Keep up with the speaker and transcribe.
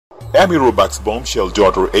Amy Robach's bombshell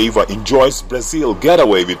daughter Ava enjoys Brazil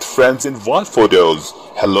getaway with friends in wild photos.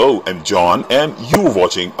 Hello, I'm John and you're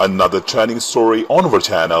watching another trending story on our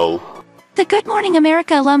channel. The Good Morning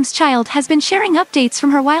America alum's child has been sharing updates from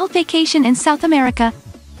her wild vacation in South America.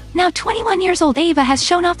 Now 21 years old Ava has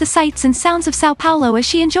shown off the sights and sounds of Sao Paulo as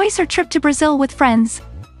she enjoys her trip to Brazil with friends.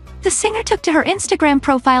 The singer took to her Instagram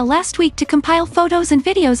profile last week to compile photos and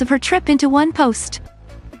videos of her trip into one post.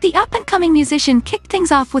 The up-and-coming musician kicked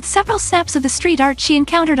things off with several snaps of the street art she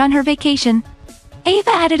encountered on her vacation. Ava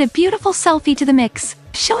added a beautiful selfie to the mix,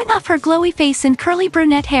 showing off her glowy face and curly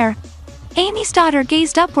brunette hair. Amy's daughter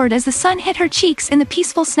gazed upward as the sun hit her cheeks in the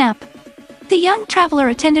peaceful snap. The young traveler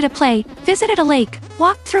attended a play, visited a lake,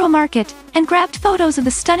 walked through a market, and grabbed photos of the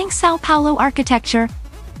stunning Sao Paulo architecture.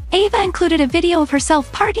 Ava included a video of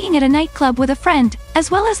herself partying at a nightclub with a friend, as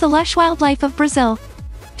well as the lush wildlife of Brazil.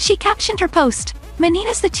 She captioned her post,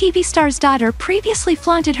 "Meninas, the TV star's daughter previously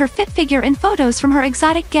flaunted her fit figure in photos from her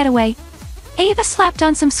exotic getaway." Ava slapped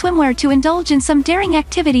on some swimwear to indulge in some daring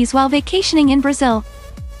activities while vacationing in Brazil.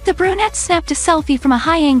 The brunette snapped a selfie from a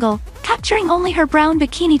high angle, capturing only her brown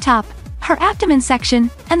bikini top, her abdomen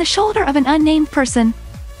section, and the shoulder of an unnamed person.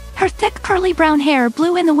 Her thick curly brown hair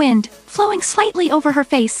blew in the wind, flowing slightly over her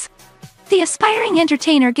face. The aspiring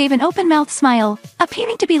entertainer gave an open-mouthed smile,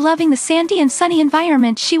 appearing to be loving the sandy and sunny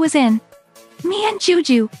environment she was in. "Me and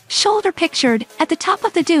Juju, shoulder pictured, at the top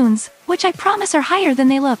of the dunes, which I promise are higher than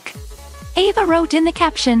they look," Ava wrote in the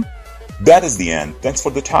caption. That is the end. Thanks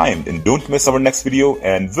for the time and don't miss our next video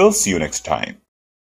and we'll see you next time.